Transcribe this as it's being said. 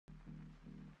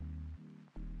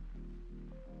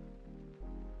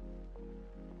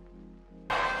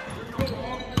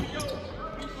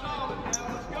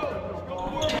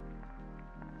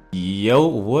Yo,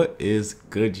 what is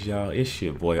good, y'all? It's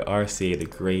your boy RCA the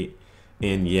Great,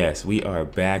 and yes, we are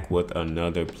back with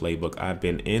another playbook. I've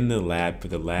been in the lab for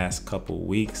the last couple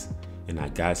weeks, and I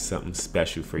got something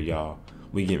special for y'all.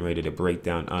 We getting ready to break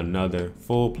down another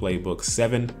full playbook,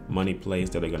 7 money plays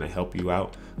that are going to help you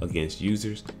out against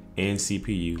users and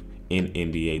CPU in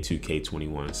NBA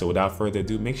 2K21. So without further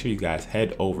ado, make sure you guys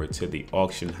head over to the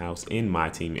auction house in my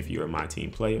team if you're a my team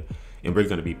player, and we're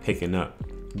going to be picking up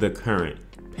the current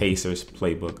Pacers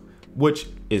playbook, which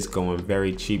is going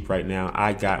very cheap right now.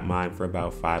 I got mine for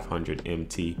about 500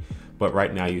 MT, but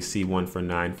right now you see one for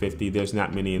 950. There's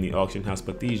not many in the auction house,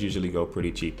 but these usually go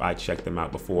pretty cheap. I checked them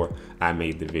out before I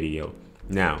made the video.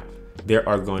 Now, there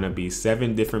are going to be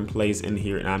 7 different plays in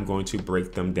here, and I'm going to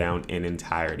break them down in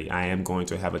entirety. I am going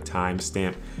to have a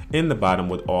timestamp in the bottom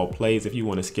with all plays if you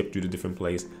want to skip through the different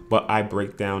plays, but I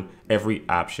break down every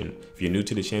option. If you're new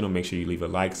to the channel, make sure you leave a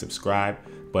like, subscribe,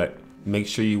 but make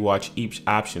sure you watch each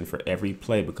option for every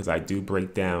play because I do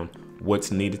break down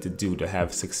what's needed to do to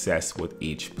have success with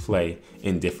each play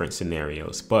in different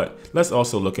scenarios. But let's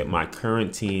also look at my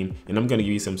current team, and I'm going to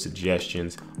give you some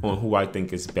suggestions on who I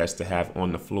think is best to have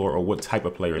on the floor, or what type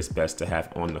of player is best to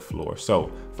have on the floor.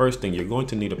 So first thing, you're going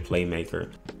to need a playmaker,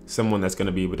 someone that's going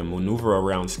to be able to maneuver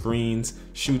around screens,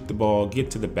 shoot the ball, get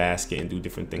to the basket, and do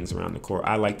different things around the court.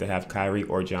 I like to have Kyrie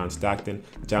or John Stockton.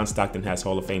 John Stockton has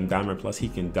Hall of Fame diamond, plus he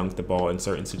can dunk the ball in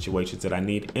certain situations that I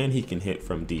need, and he can hit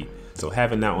from deep. So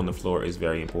having that on the floor is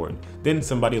very important. Then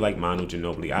somebody like Manu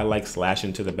Ginobili. I like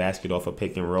slashing to the basket off of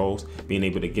pick and rolls, being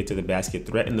able to get to the basket,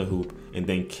 threaten the hoop, and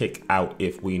then kick out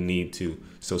if we need to.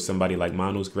 So somebody like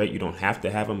Manu's great. You don't have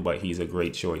to have him, but he's a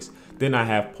great choice. Then I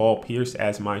have Paul Pierce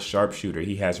as my sharpshooter.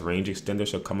 He has range extender,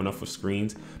 so coming off of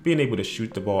screens, being able to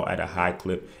shoot the ball at a high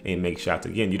clip and make shots.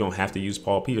 Again, you don't have to use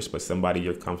Paul Pierce, but somebody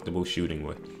you're comfortable shooting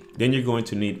with. Then you're going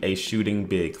to need a shooting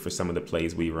big for some of the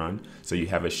plays we run. So you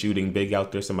have a shooting big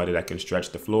out there, somebody that can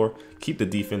stretch the floor, keep the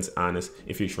defense honest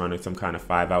if you're running some kind of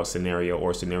 5-out scenario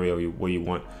or scenario where you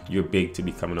want your big to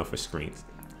be coming off of screens.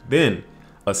 Then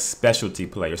a specialty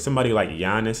player, somebody like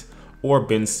Giannis or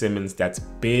Ben Simmons that's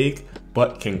big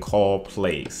but can call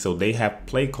plays. So they have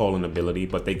play calling ability,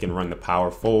 but they can run the power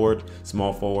forward,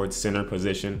 small forward, center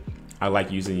position. I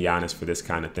like using Giannis for this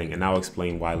kind of thing, and I'll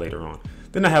explain why later on.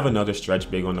 Then I have another stretch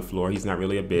big on the floor. He's not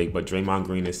really a big, but Draymond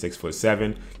Green is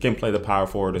 6'7", can play the power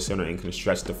forward or center and can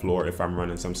stretch the floor if I'm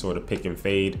running some sort of pick and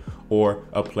fade or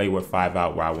a play with 5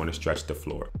 out where I want to stretch the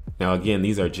floor. Now again,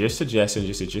 these are just suggestions,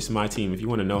 just my team. If you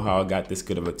want to know how I got this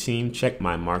good of a team, check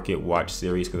my Market Watch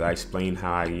series because I explain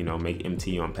how I, make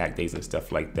MT on pack days and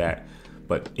stuff like that.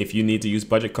 But if you need to use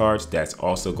budget cards, that's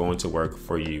also going to work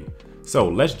for you. So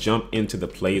let's jump into the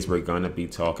plays we're going to be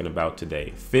talking about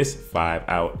today. Fist 5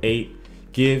 out 8.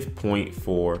 Give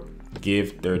 0.4,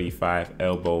 give 35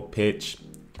 elbow pitch.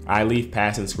 I leave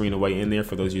pass and screen away in there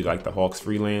for those of you like the Hawks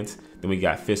freelance. Then we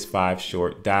got fist 5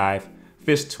 short dive,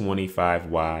 fist 25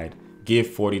 wide, give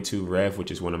 42 rev, which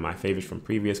is one of my favorites from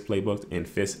previous playbooks, and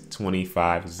fist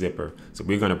 25 zipper. So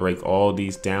we're gonna break all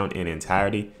these down in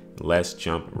entirety. Let's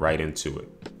jump right into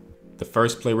it. The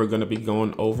first play we're going to be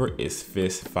going over is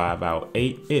fist 5 out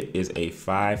 8. It is a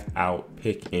 5-out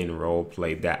pick and roll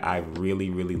play that I really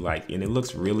like, and it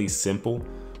looks really simple,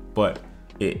 but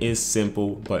it is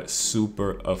simple but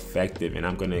super effective, and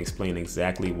I'm going to explain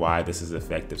exactly why this is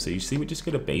effective. So you see, we just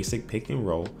get a basic pick and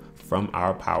roll from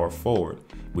our power forward.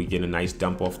 We get a nice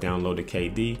dump off down low to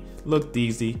KD. Looked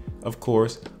easy, of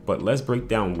course, but let's break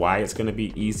down why it's going to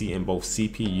be easy in both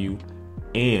CPU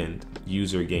and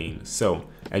user games. So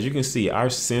as you can see, our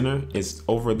center is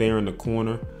over there in the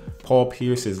corner. Paul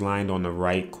Pierce is lined on the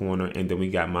right corner, and then we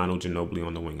got Manu Ginobili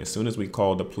on the wing. As soon as we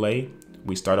call the play,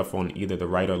 we start off on either the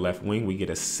right or left wing. We get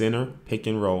a center pick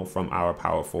and roll from our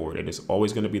power forward. It is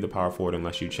always going to be the power forward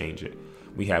unless you change it.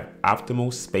 We have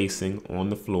optimal spacing on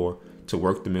the floor to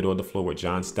work the middle of the floor with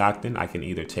John Stockton. I can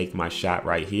either take my shot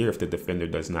right here if the defender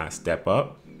does not step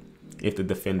up. If the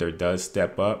defender does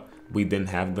step up, we then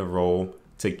have the roll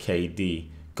to KD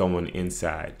going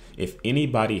inside. If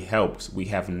anybody helps, we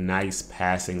have nice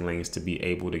passing lanes to be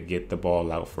able to get the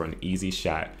ball out for an easy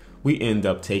shot. We end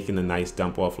up taking a nice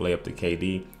dump off layup to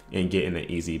KD and getting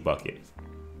an easy bucket.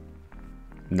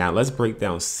 Now let's break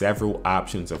down several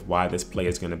options of why this play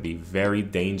is going to be very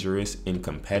dangerous in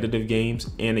competitive games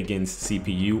and against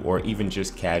CPU or even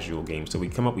just casual games. So we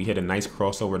come up, we hit a nice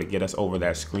crossover to get us over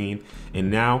that screen, and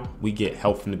now we get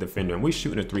help from the defender, and we're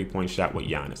shooting a 3-point shot with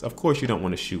Giannis. Of course you don't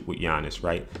want to shoot with Giannis,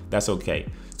 right? That's okay.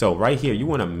 So right here, you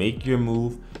want to make your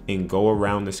move and go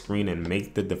around the screen and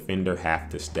make the defender have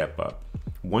to step up.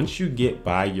 Once you get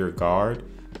by your guard,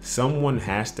 someone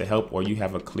has to help or you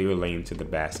have a clear lane to the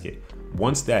basket.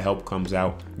 Once that help comes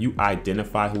out, you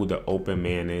identify who the open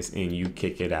man is and you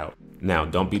kick it out. Now,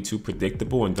 don't be too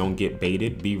predictable and don't get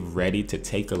baited. Be ready to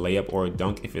take a layup or a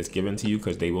dunk if it's given to you,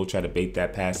 because they will try to bait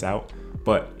that pass out,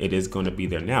 but it is going to be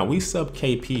there. Now, we sub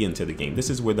KP into the game.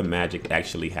 This is where the magic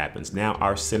actually happens. Now,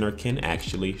 our center can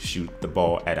actually shoot the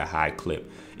ball at a high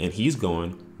clip, and he's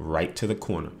going right to the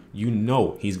corner. You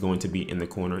know he's going to be in the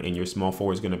corner, and your small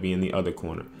forward is going to be in the other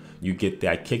corner. You get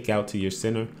that kick out to your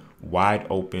center, wide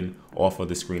open off of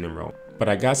the screen and roll. But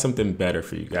I got something better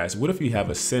for you guys. What if you have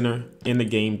a center in the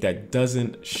game that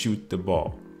doesn't shoot the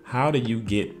ball? How do you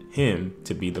get him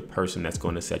to be the person that's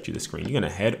going to set you the screen? You're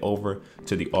going to head over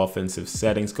to the offensive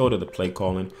settings, go to the play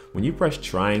calling. When you press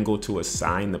triangle to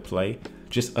assign the play,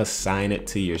 just assign it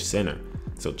to your center.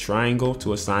 So triangle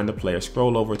to assign the player,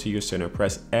 scroll over to your center,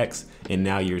 press X, and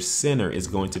now your center is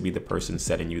going to be the person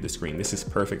setting you the screen. This is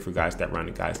perfect for guys that run,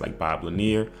 guys like Bob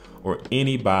Lanier or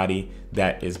anybody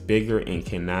that is bigger and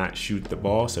cannot shoot the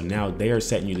ball. So now they are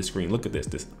setting you the screen. Look at this.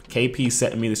 This KP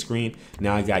setting me the screen.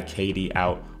 Now I got KD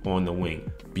out on the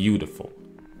wing. Beautiful.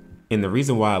 And the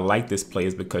reason why I like this play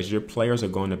is because your players are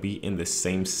going to be in the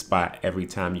same spot every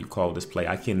time you call this play.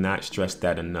 I cannot stress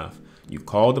that enough. You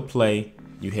call the play,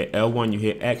 you hit L1, you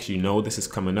hit X, you know this is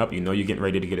coming up, you know you're getting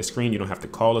ready to get a screen, you don't have to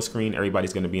call a screen,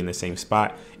 everybody's going to be in the same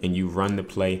spot, and you run the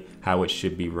play how it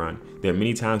should be run. There are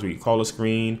many times where you call a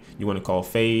screen, you want to call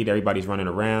fade, everybody's running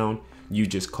around, you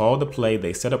just call the play,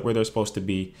 they set up where they're supposed to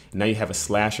be, now you have a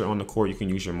slasher on the court, you can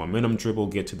use your momentum dribble,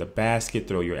 get to the basket,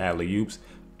 throw your alley-oops.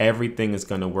 Everything is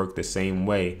going to work the same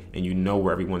way, and you know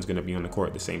where everyone's going to be on the court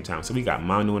at the same time. So we got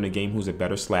Manu in the game who's a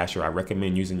better slasher. I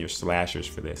recommend using your slashers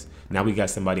for this. Now we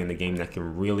got somebody in the game that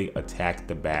can really attack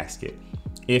the basket.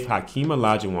 If Hakeem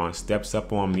Olajuwon steps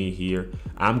up on me here,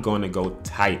 I'm going to go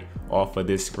tight off of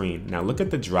this screen. Now look at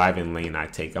the driving lane I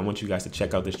take. I want you guys to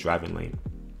check out this driving lane.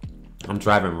 I'm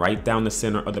driving right down the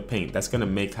center of the paint. That's going to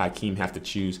make Hakeem have to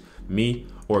choose me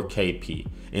or KP.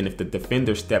 And if the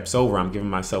defender steps over, I'm giving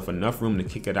myself enough room to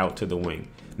kick it out to the wing.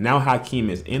 Now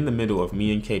Hakeem is in the middle of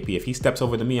me and KP. If he steps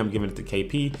over to me, I'm giving it to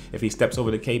KP. If he steps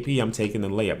over to KP, I'm taking the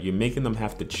layup. You're making them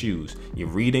have to choose. You're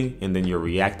reading and then you're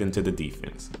reacting to the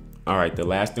defense. All right, the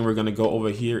last thing we're going to go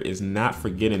over here is not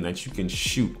forgetting that you can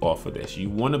shoot off of this. You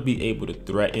want to be able to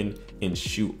threaten and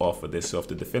shoot off of this. So if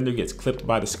the defender gets clipped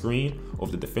by the screen or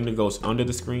if the defender goes under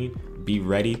the screen, be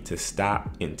ready to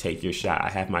stop and take your shot.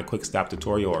 I have my quick stop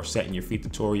tutorial or setting your feet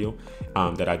tutorial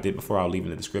that I did before. I'll leave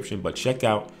in the description, but check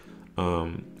out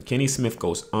Kenny Smith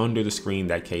goes under the screen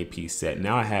that KP set.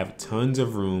 Now I have tons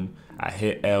of room. I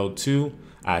hit L2.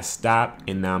 I stopped,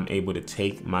 and now I'm able to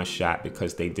take my shot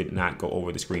because they did not go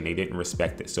over the screen. They didn't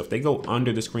respect it. So if they go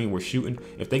under the screen, we're shooting.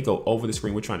 If they go over the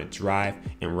screen, we're trying to drive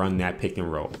and run that pick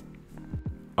and roll.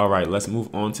 All right, let's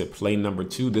move on to play number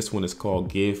 2. This one is called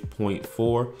Give Point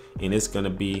 4, and it's going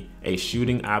to be a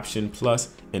shooting option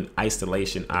plus an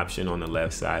isolation option on the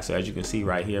left side. So as you can see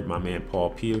right here, my man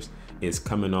Paul Pierce is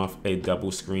coming off a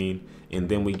double screen, and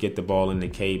then we get the ball into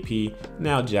KP.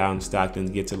 Now John Stockton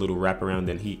gets a little wraparound,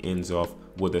 and he ends off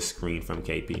with a screen from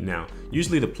KP. Now,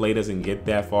 usually the play doesn't get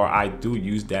that far. I do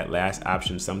use that last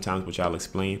option sometimes, which I'll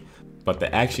explain. But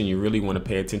the action you really want to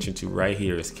pay attention to right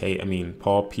here is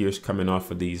Paul Pierce coming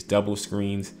off of these double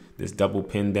screens, this double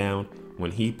pin down.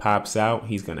 When he pops out,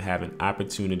 he's going to have an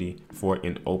opportunity for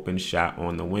an open shot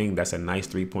on the wing. That's a nice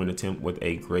three-point attempt with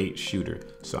a great shooter.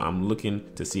 So I'm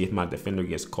looking to see if my defender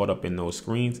gets caught up in those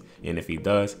screens. And if he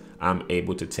does, I'm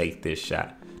able to take this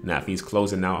shot. Now, if he's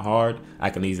closing out hard, I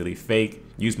can easily fake,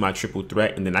 use my triple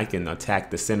threat, and then I can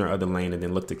attack the center of the lane and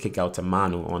then look to kick out to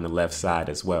Manu on the left side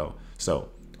as well. So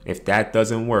if that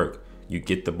doesn't work, you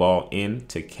get the ball in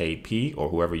to KP or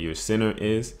whoever your center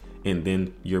is, and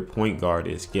then your point guard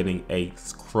is getting a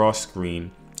cross screen.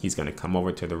 He's going to come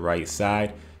over to the right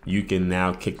side. You can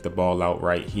now kick the ball out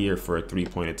right here for a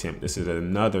three-point attempt. This is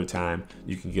another time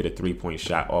you can get a three-point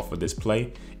shot off of this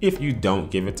play. If you don't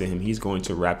give it to him, he's going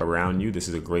to wrap around you. This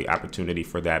is a great opportunity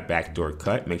for that backdoor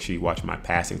cut. Make sure you watch my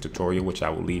passing tutorial, which I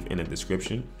will leave in the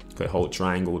description. Could hold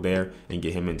triangle there and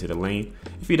get him into the lane.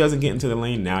 If he doesn't get into the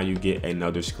lane, now you get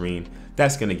another screen.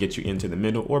 That's going to get you into the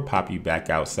middle or pop you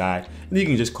back outside. And you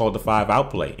can just call the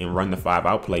 5-out play and run the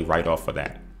 5-out play right off of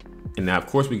that. And now, of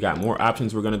course, we got more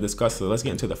options we're going to discuss. So let's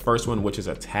get into the first one, which is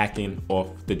attacking off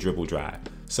the dribble drive.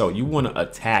 So you want to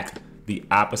attack the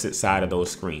opposite side of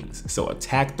those screens. So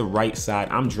attack the right side.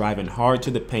 I'm driving hard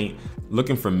to the paint,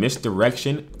 looking for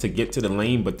misdirection to get to the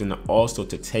lane, but then also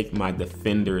to take my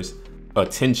defender's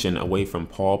attention away from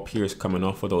Paul Pierce coming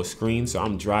off of those screens. So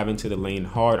I'm driving to the lane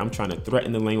hard. I'm trying to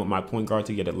threaten the lane with my point guard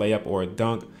to get a layup or a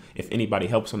dunk. If anybody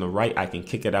helps on the right, I can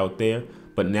kick it out there.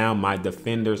 But now my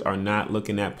defenders are not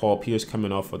looking at Paul Pierce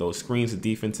coming off of those screens. The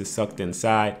defense is sucked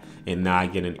inside, and now I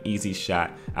get an easy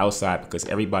shot outside because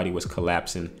everybody was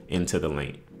collapsing into the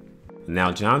lane.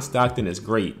 Now, John Stockton is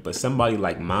great, but somebody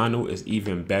like Manu is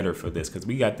even better for this because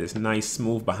we got this nice,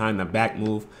 smooth behind the back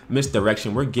move.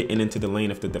 Misdirection, we're getting into the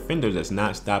lane. If the defender does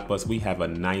not stop us, we have a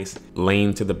nice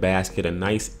lane to the basket, a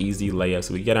nice, easy layup.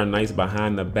 So we get our nice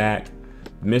behind the back.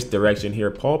 Misdirection here.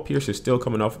 Paul Pierce is still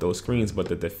coming off those screens, but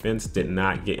the defense did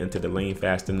not get into the lane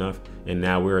fast enough. And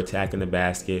now we're attacking the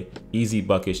basket. Easy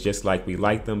buckets just like we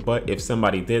like them. But if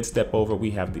somebody did step over,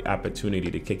 we have the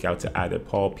opportunity to kick out to either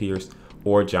Paul Pierce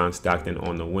or John Stockton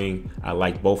on the wing. I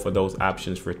like both of those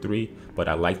options for 3, but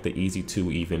I like the easy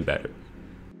 2 even better.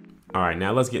 All right,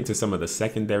 now let's get into some of the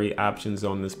secondary options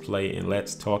on this play, and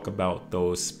let's talk about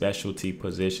those specialty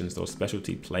positions, those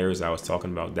specialty players I was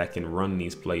talking about that can run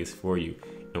these plays for you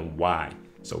and why.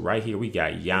 So right here, we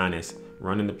got Giannis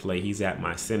running the play. He's at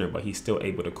my center, but he's still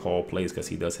able to call plays because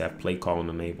he does have play calling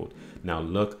enabled. Now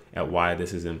look at why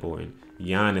this is important.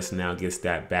 Giannis now gets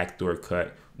that backdoor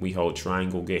cut. We hold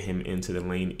triangle, get him into the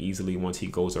lane easily once he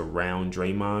goes around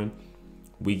Draymond.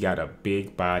 We got a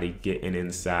big body getting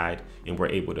inside, and we're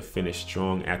able to finish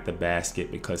strong at the basket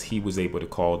because he was able to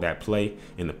call that play,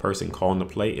 and the person calling the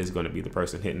play is going to be the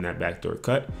person hitting that backdoor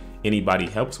cut. Anybody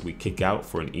helps, we kick out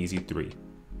for an easy 3.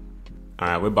 All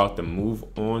right, we're about to move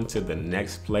on to the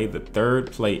next play. The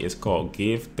third play is called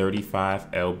Give 35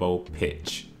 Elbow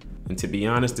Pitch. And to be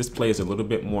honest, this play is a little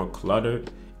bit more cluttered.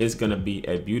 It's going to be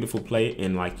a beautiful play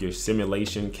in like your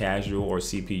simulation, casual, or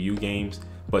CPU games.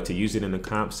 But to use it in a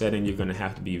comp setting, you're going to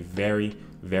have to be very,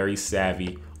 very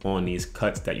savvy on these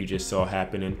cuts that you just saw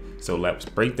happening. So let's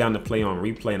break down the play on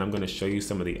replay, and I'm going to show you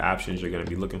some of the options you're going to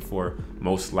be looking for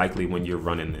most likely when you're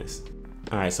running this.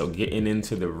 All right, so getting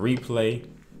into the replay,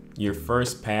 your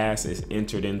first pass is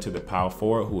entered into the power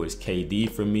forward, who is KD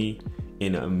for me.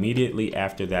 And immediately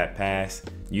after that pass,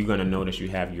 you're going to notice you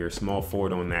have your small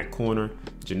forward on that corner.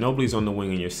 Ginobili's on the wing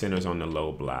and your center's on the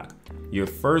low block. Your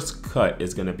first cut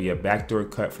is going to be a backdoor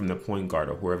cut from the point guard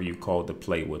or whoever you call to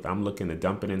play with. I'm looking to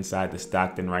dump it inside the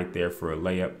Stockton right there for a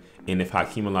layup. And if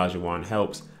Hakeem Olajuwon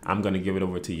helps, I'm going to give it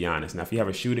over to Giannis. Now, if you have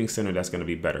a shooting center, that's going to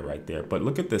be better right there. But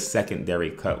look at the secondary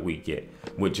cut we get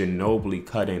with Ginobili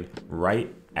cutting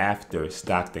right after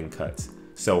Stockton cuts.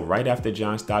 So right after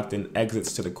John Stockton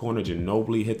exits to the corner,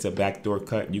 Ginobili hits a backdoor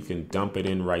cut. You can dump it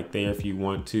in right there if you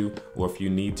want to, or if you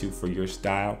need to for your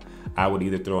style. I would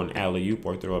either throw an alley-oop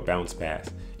or throw a bounce pass.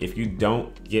 If you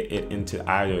don't get it into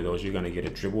either of those, you're going to get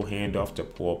a dribble handoff to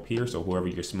Paul Pierce or whoever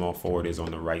your small forward is on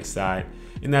the right side.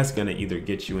 And that's going to either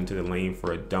get you into the lane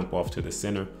for a dump off to the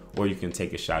center, or you can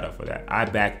take a shot off of that. I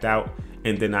backed out,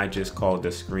 and then I just called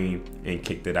the screen and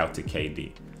kicked it out to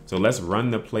KD. So let's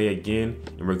run the play again,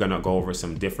 and we're gonna go over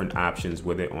some different options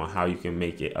with it on how you can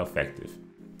make it effective.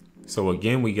 So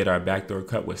again, we get our backdoor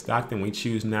cut with Stockton. We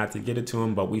choose not to get it to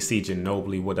him, but we see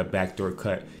Ginobili with a backdoor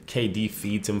cut. KD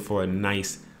feeds him for a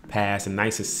nice pass, a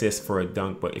nice assist for a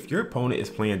dunk. But if your opponent is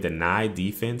playing deny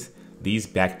defense, these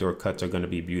backdoor cuts are gonna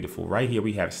be beautiful. Right here,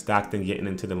 we have Stockton getting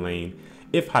into the lane.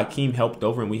 If Hakeem helped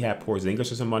over and we had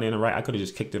Porzingis or somebody on the right, I could have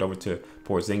just kicked it over to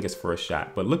Porzingis for a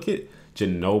shot. But look at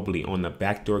Ginobili on the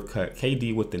backdoor cut,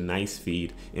 KD with the nice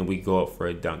feed, and we go up for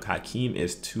a dunk. Hakeem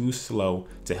is too slow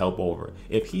to help over.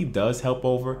 If he does help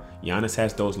over, Giannis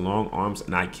has those long arms,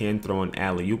 and I can throw an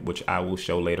alley-oop, which I will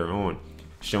show later on,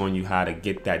 showing you how to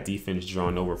get that defense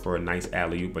drawn over for a nice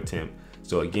alley-oop attempt.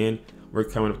 So again, we're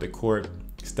coming up the court.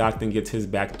 Stockton gets his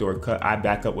backdoor cut. I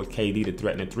back up with KD to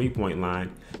threaten the three-point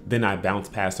line. Then I bounce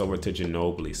pass over to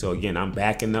Ginobili. So again, I'm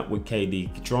backing up with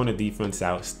KD, drawing the defense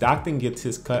out. Stockton gets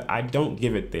his cut. I don't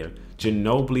give it there.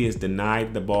 Ginobili is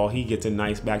denied the ball. He gets a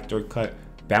nice backdoor cut.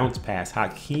 Bounce pass.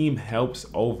 Hakeem helps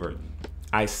over.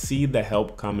 I see the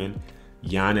help coming.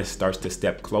 Giannis starts to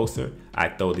step closer. I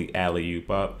throw the alley-oop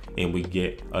up, and we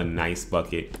get a nice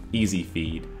bucket. Easy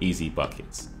feed, easy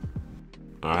buckets.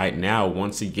 All right, now,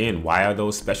 once again, why are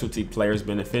those specialty players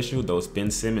beneficial? Those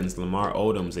Ben Simmons, Lamar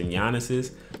Odoms, and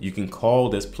Giannis's, you can call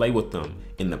this play with them.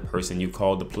 And the person you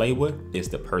called to play with is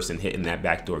the person hitting that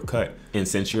backdoor cut. And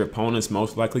since your opponent's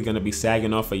most likely going to be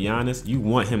sagging off of Giannis, you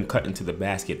want him cutting to the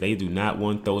basket. They do not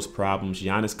want those problems.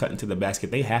 Giannis cutting to the basket,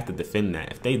 they have to defend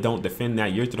that. If they don't defend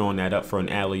that, you're throwing that up for an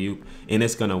alley-oop, and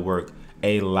it's going to work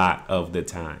a lot of the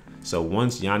time. So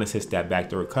once Giannis hits that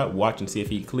backdoor cut, watch and see if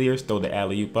he clears, throw the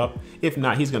alley-oop up. If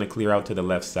not, he's going to clear out to the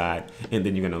left side, and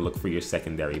then you're going to look for your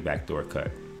secondary backdoor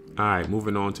cut. All right,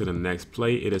 moving on to the next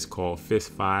play. It is called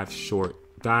Fist 5 Short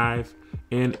Dive.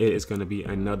 and it is going to be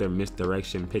another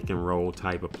misdirection pick and roll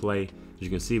type of play. As you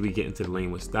can see, we get into the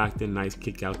lane with Stockton. Nice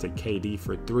kick out to KD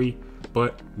for 3,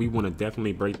 but we want to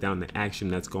definitely break down the action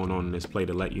that's going on in this play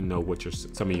to let you know what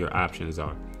some of your options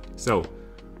are. So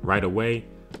right away,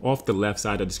 off the left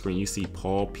side of the screen, you see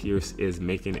Paul Pierce is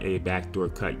making a backdoor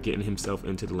cut, getting himself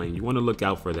into the lane. You want to look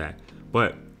out for that.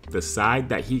 But the side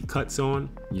that he cuts on,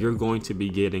 you're going to be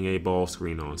getting a ball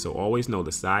screen on. So always know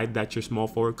the side that your small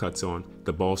forward cuts on,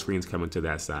 the ball screen's coming to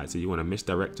that side. So you want to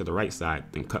misdirect to the right side,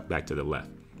 then cut back to the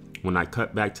left. When I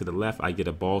cut back to the left, I get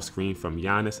a ball screen from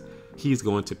Giannis. He's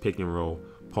going to pick and roll.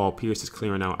 Paul Pierce is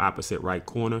clearing out opposite right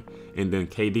corner, and then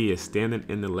KD is standing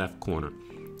in the left corner.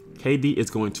 KD is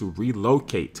going to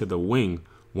relocate to the wing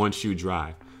once you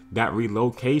drive. That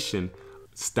relocation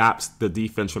stops the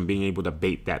defense from being able to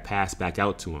bait that pass back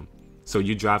out to him. So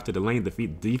you drive to the lane, the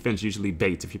defense usually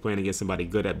baits. If you're playing against somebody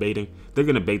good at baiting, they're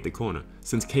going to bait the corner.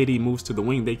 Since KD moves to the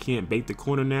wing, they can't bait the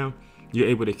corner now. You're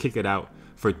able to kick it out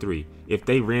for 3. If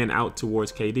they ran out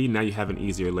towards KD, now you have an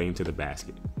easier lane to the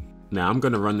basket. Now I'm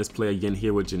going to run this play again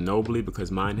here with Ginobili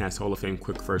because mine has Hall of Fame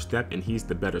quick first step and he's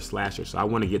the better slasher. So I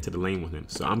want to get to the lane with him.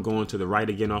 So I'm going to the right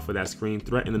again off of that screen,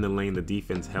 threatening the lane. The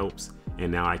defense helps.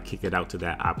 And now I kick it out to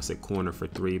that opposite corner for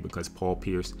 3 because Paul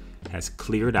Pierce has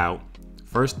cleared out.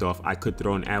 First off, I could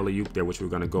throw an alley-oop there, which we're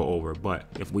going to go over. But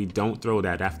if we don't throw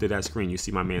that after that screen, you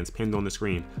see my man's pinned on the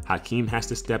screen. Hakeem has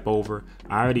to step over.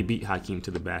 I already beat Hakeem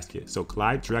to the basket. So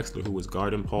Clyde Drexler, who was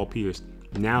guarding Paul Pierce,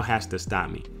 now has to stop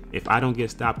me. If I don't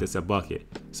get stopped, it's a bucket.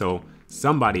 So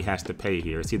somebody has to pay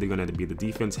here. It's either going to be the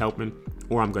defense helping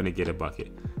or I'm going to get a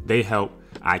bucket. They help.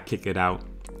 I kick it out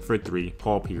for 3.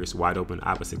 Paul Pierce wide open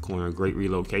opposite corner. Great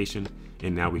relocation.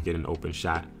 And now we get an open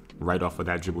shot right off of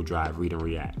that dribble drive, read and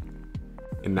react.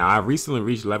 And now I recently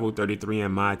reached level 33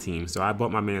 in my team, so I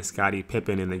brought my man Scottie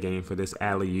Pippen in the game for this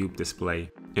alley-oop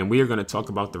display. And we are going to talk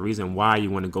about the reason why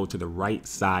you want to go to the right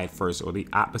side first, or the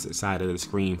opposite side of the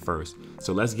screen first.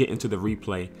 So let's get into the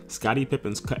replay. Scottie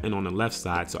Pippen's cutting on the left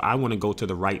side, so I want to go to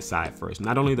the right side first.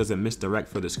 Not only does it misdirect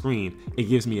for the screen, it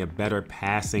gives me a better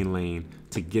passing lane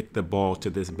to get the ball to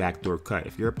this backdoor cut.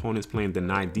 If your opponent's playing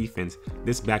denied defense,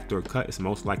 this backdoor cut is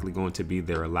most likely going to be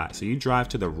there a lot. So you drive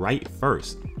to the right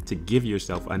first to give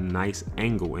yourself a nice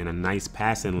angle and a nice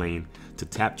passing lane to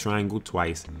tap triangle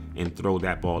twice and throw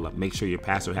that ball up. Make sure your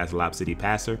passer has a Lob City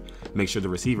passer. Make sure the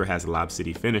receiver has a Lob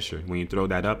City finisher. When you throw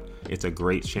that up, it's a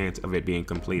great chance of it being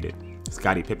completed.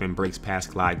 Scottie Pippen breaks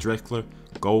past Clyde Drexler,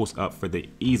 goes up for the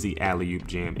easy alley-oop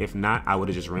jam. If not, I would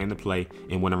have just ran the play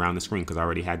and went around the screen because I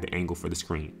already had the angle for the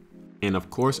screen. And of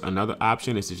course, another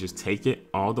option is to just take it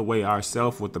all the way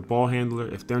ourselves with the ball handler.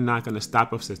 If they're not going to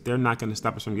stop us, if they're not going to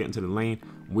stop us from getting to the lane,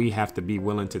 we have to be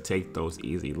willing to take those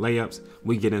easy layups.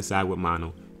 We get inside with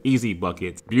Mano. Easy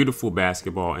buckets, beautiful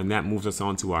basketball, and that moves us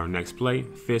on to our next play,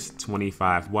 Fist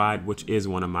 25 wide, which is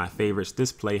one of my favorites.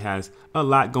 This play has a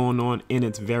lot going on and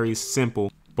it's very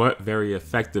simple, but very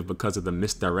effective because of the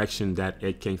misdirection that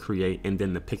it can create and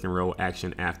then the pick and roll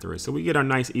action after it. So we get our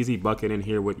nice easy bucket in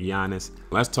here with Giannis.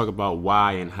 Let's talk about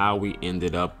why and how we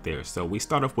ended up there. So we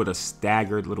start off with a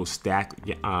staggered little stack.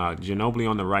 Ginobili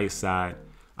on the right side,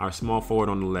 our small forward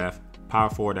on the left,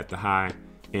 power forward at the high,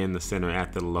 and the center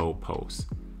at the low post.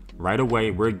 Right away,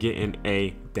 we're getting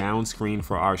a down screen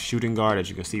for our shooting guard. As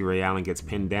you can see, Ray Allen gets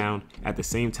pinned down. At the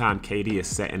same time, KD is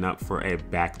setting up for a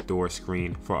backdoor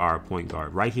screen for our point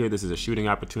guard. Right here, this is a shooting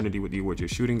opportunity with you with your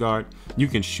shooting guard. You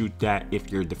can shoot that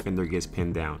if your defender gets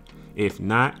pinned down. If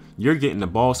not, you're getting the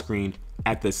ball screen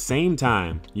at the same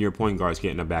time your point guard's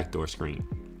getting a backdoor screen.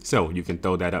 So you can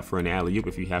throw that up for an alley-oop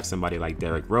if you have somebody like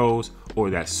Derrick Rose or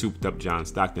that souped up John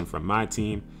Stockton from my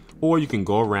team. Or you can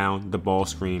go around the ball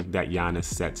screen that Giannis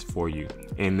sets for you.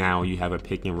 And now you have a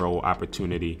pick and roll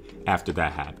opportunity after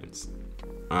that happens.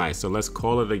 All right, so let's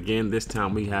call it again. This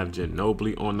time we have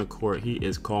Ginobili on the court. He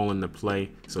is calling the play,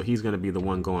 so he's going to be the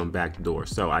one going back door.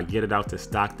 So I get it out to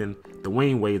Stockton.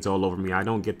 Dwayne Wade's all over me. I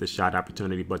don't get the shot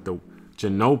opportunity, but the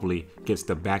Ginobili gets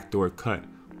the backdoor cut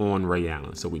on Ray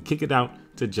Allen. So we kick it out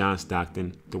to John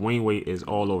Stockton. Dwayne Wade is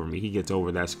all over me. He gets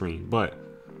over that screen, but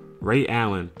Ray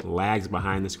Allen lags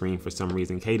behind the screen for some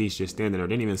reason. KD's just standing there,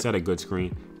 didn't even set a good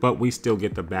screen, but we still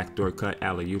get the backdoor cut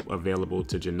alley-oop available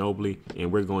to Ginobili,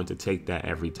 and we're going to take that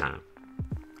every time.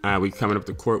 We coming up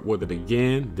the court with it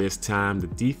again. This time the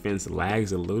defense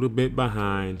lags a little bit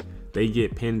behind. They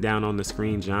get pinned down on the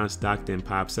screen. John Stockton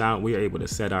pops out. We are able to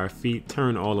set our feet,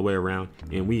 turn all the way around,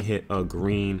 and we hit a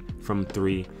green from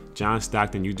 3. John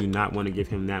Stockton, you do not want to give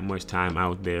him that much time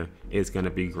out there. It's going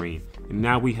to be green. And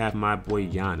now we have my boy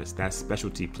Giannis, that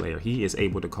specialty player. He is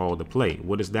able to call the play.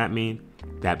 What does that mean?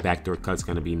 That backdoor cut's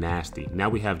going to be nasty. Now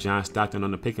we have John Stockton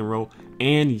on the pick and roll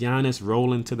and Giannis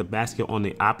rolling to the basket on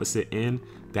the opposite end.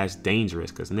 That's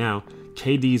dangerous because now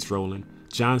KD's rolling.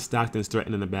 John Stockton's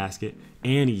threatening the basket,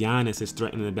 and Giannis is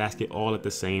threatening the basket all at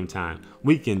the same time.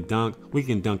 We can dunk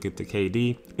it to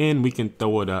KD, and we can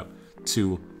throw it up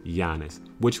to Giannis,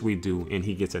 which we do, and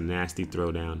he gets a nasty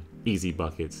throwdown. Easy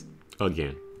buckets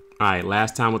again. All right,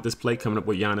 last time with this play, coming up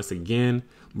with Giannis again.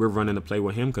 We're running the play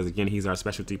with him because, again, he's our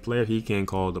specialty player. He can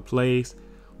call the plays.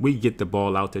 We get the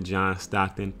ball out to John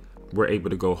Stockton. We're able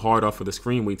to go hard off of the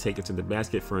screen. We take it to the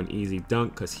basket for an easy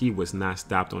dunk because he was not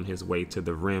stopped on his way to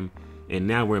the rim. And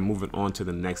now we're moving on to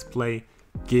the next play.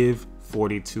 Give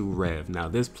 42 rev. Now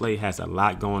this play has a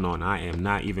lot going on. I am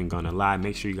not even gonna lie.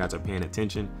 Make sure you guys are paying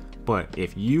attention. But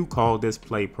if you call this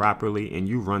play properly and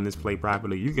you run this play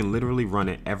properly, you can literally run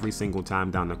it every single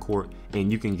time down the court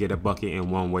and you can get a bucket in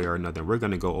one way or another. We're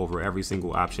gonna go over every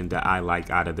single option that I like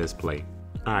out of this play.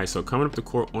 All right, so coming up the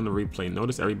court on the replay,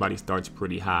 notice everybody starts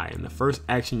pretty high. And the first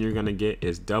action you're gonna get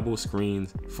is double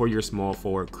screens for your small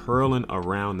forward, curling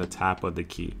around the top of the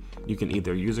key. You can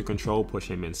either use a control, push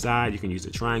him inside, you can use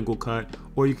a triangle cut,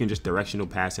 or you can just directional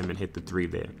pass him and hit the 3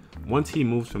 there. Once he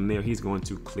moves from there, he's going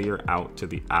to clear out to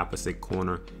the opposite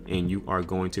corner, and you are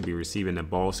going to be receiving a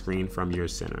ball screen from your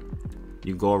center.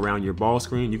 You go around your ball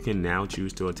screen, you can now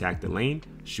choose to attack the lane,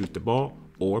 shoot the ball,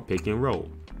 or pick and roll.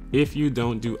 If you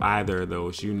don't do either of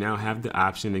those, you now have the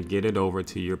option to get it over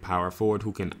to your power forward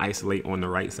who can isolate on the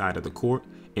right side of the court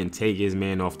and take his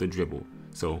man off the dribble.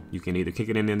 So you can either kick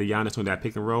it in the Giannis on that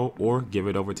pick and roll or give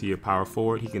it over to your power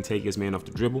forward. He can take his man off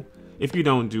the dribble. If you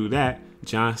don't do that,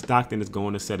 John Stockton is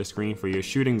going to set a screen for your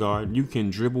shooting guard. You can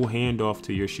dribble handoff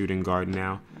to your shooting guard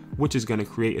now, which is going to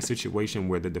create a situation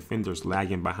where the defender's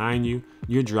lagging behind you.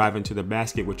 You're driving to the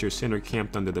basket with your center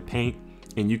camped under the paint,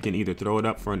 and you can either throw it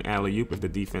up for an alley-oop if the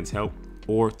defense help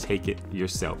or take it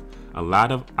yourself. A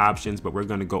lot of options, but we're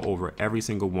going to go over every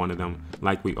single one of them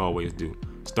like we always do.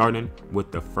 Starting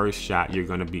with the first shot you're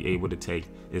going to be able to take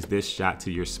is this shot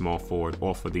to your small forward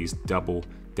off of these double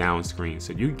down screens.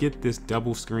 So you get this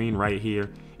double screen right here.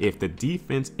 If the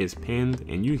defense is pinned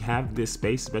and you have this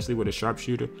space, especially with a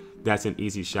sharpshooter, that's an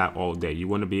easy shot all day. You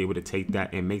want to be able to take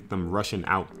that and make them rushing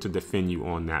out to defend you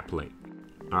on that play.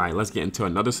 All right, let's get into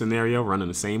another scenario, running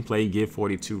the same play, give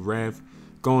 42 rev.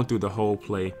 Going through the whole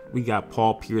play, we got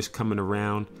Paul Pierce coming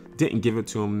around, didn't give it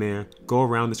to him there. Go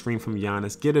around the screen from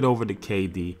Giannis, get it over to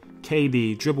KD.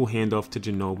 KD, dribble handoff to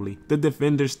Ginobili. The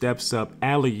defender steps up,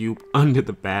 alley-oop under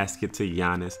the basket to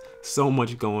Giannis. So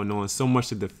much going on, so much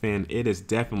to defend. It is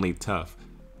definitely tough,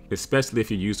 especially if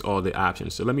you use all the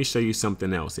options. So let me show you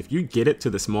something else. If you get it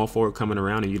to the small forward coming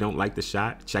around and you don't like the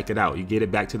shot, check it out. You get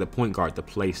it back to the point guard, the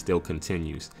play still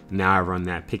continues. Now I run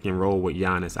that pick and roll with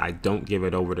Giannis. I don't give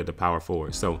it over to the power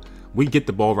forward. So we get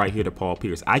the ball right here to Paul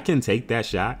Pierce. I can take that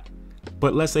shot,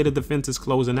 but let's say the defense is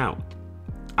closing out.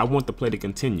 I want the play to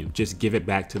continue. Just give it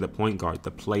back to the point guard.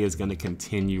 The play is going to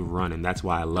continue running. That's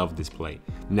why I love this play.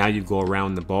 Now you go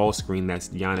around the ball screen that's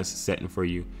Giannis setting for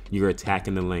you. You're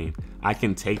attacking the lane. I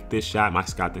can take this shot. My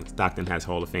Stockton has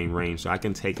Hall of Fame range, so I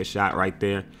can take a shot right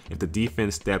there. If the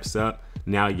defense steps up,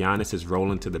 now Giannis is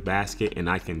rolling to the basket and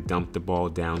I can dump the ball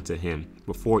down to him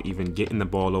before even getting the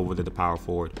ball over to the power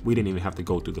forward. We didn't even have to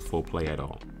go through the full play at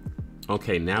all.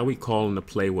 Okay, now we call in the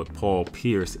play with Paul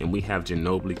Pierce, and we have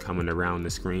Ginobili coming around the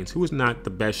screens, who is not the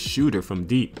best shooter from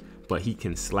deep, but he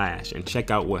can slash. And check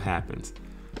out what happens.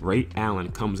 Ray Allen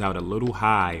comes out a little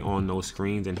high on those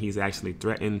screens, and he's actually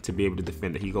threatened to be able to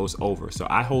defend it. He goes over. So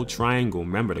I hold triangle.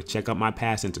 Remember to check out my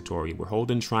passing tutorial. We're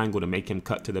holding triangle to make him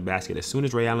cut to the basket. As soon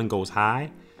as Ray Allen goes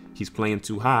high, he's playing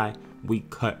too high, we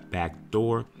cut back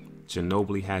door.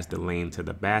 Ginobili has the lane to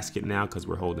the basket now because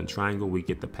we're holding triangle. We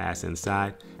get the pass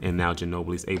inside, and now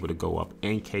Ginobili's able to go up,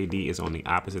 and KD is on the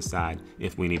opposite side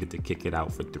if we needed to kick it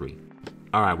out for 3.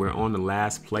 All right, we're on the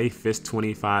last play, fist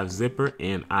 25 zipper,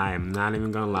 and I am not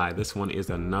even gonna lie, this one is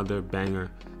another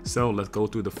banger. So let's go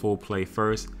through the full play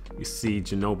first. You see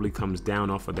Ginobili comes down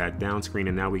off of that down screen,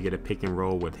 and now we get a pick and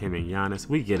roll with him and Giannis.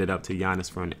 We get it up to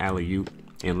Giannis for an alley-oop.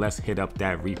 And let's hit up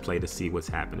that replay to see what's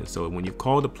happening. So when you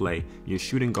call the play, your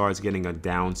shooting guard's getting a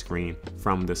down screen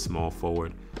from the small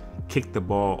forward. Kick the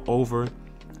ball over,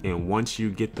 and once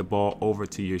you get the ball over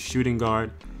to your shooting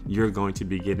guard, you're going to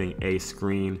be getting a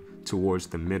screen towards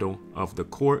the middle of the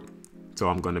court. So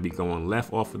I'm going to be going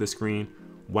left off of the screen.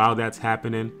 While that's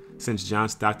happening, since John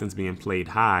Stockton's being played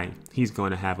high, he's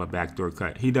going to have a backdoor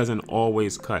cut. He doesn't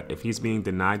always cut. If he's being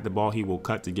denied the ball, he will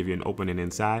cut to give you an opening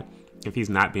inside. If he's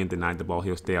not being denied the ball,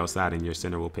 he'll stay outside and your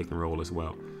center will pick and roll as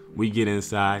well. We get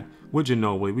inside with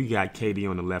Ginobili. We got KD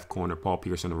on the left corner, Paul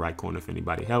Pierce on the right corner if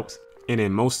anybody helps. And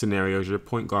in most scenarios, your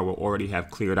point guard will already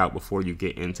have cleared out before you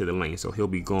get into the lane, so he'll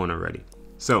be gone already.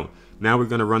 So now we're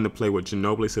going to run the play with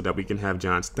Ginobili so that we can have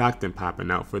John Stockton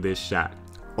popping out for this shot.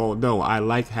 Although I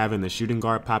like having the shooting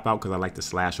guard pop out because I like to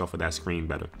slash off of that screen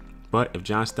better. But if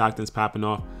John Stockton's popping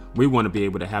off, we want to be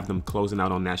able to have them closing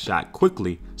out on that shot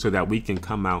quickly so that we can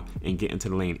come out and get into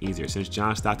the lane easier. Since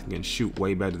John Stockton can shoot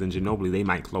way better than Ginobili, they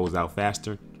might close out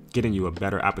faster, getting you a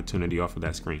better opportunity off of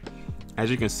that screen. As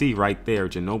you can see right there,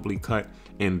 Ginobili cut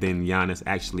and then Giannis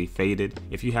actually faded.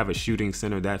 If you have a shooting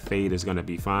center, that fade is going to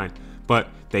be fine, but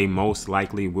they most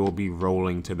likely will be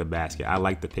rolling to the basket. I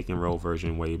like the pick and roll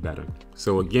version way better.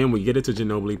 So again, we get it to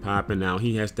Ginobili popping. Now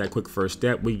he has that quick first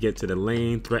step. We get to the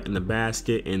lane, threaten the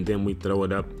basket, and then we throw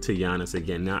it up to Giannis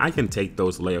again. Now I can take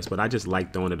those layups, but I just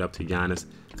like throwing it up to Giannis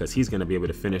because he's going to be able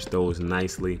to finish those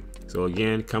nicely. So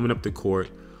again, coming up the court,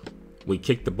 we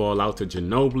kick the ball out to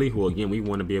Ginobili, who again we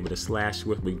want to be able to slash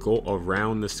with. We go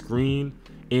around the screen,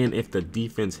 and if the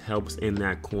defense helps in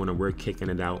that corner, we're kicking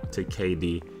it out to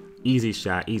KD. Easy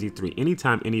shot, easy three.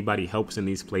 Anytime anybody helps in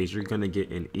these plays, you're going to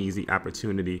get an easy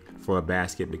opportunity for a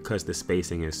basket because the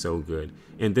spacing is so good.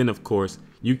 And then, of course,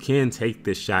 you can take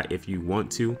this shot if you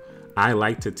want to. I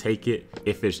like to take it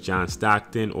if it's John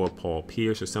Stockton or Paul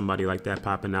Pierce or somebody like that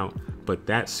popping out. But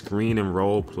that screen and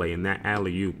roll play and that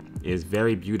alley-oop is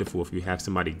very beautiful if you have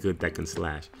somebody good that can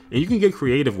slash. And you can get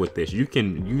creative with this. You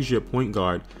can use your point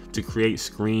guard to create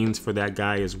screens for that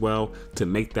guy as well to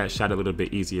make that shot a little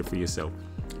bit easier for yourself.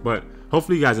 But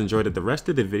hopefully you guys enjoyed it. The rest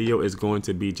of the video is going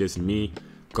to be just me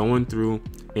going through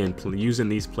and using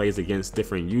these plays against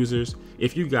different users.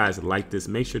 If you guys like this,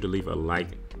 make sure to leave a like,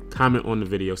 comment on the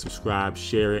video, subscribe,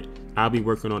 share it. I'll be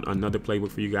working on another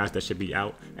playbook for you guys that should be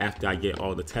out after I get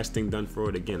all the testing done for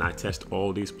it. Again, I test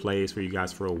all these plays for you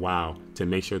guys for a while to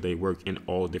make sure they work in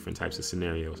all different types of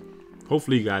scenarios.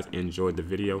 Hopefully you guys enjoyed the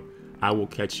video. I will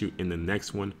catch you in the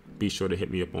next one. Be sure to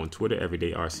hit me up on Twitter,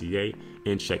 EverydayRCA,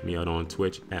 and check me out on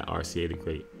Twitch at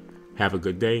RCATheGreat. Have a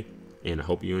good day, and I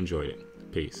hope you enjoyed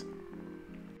it. Peace.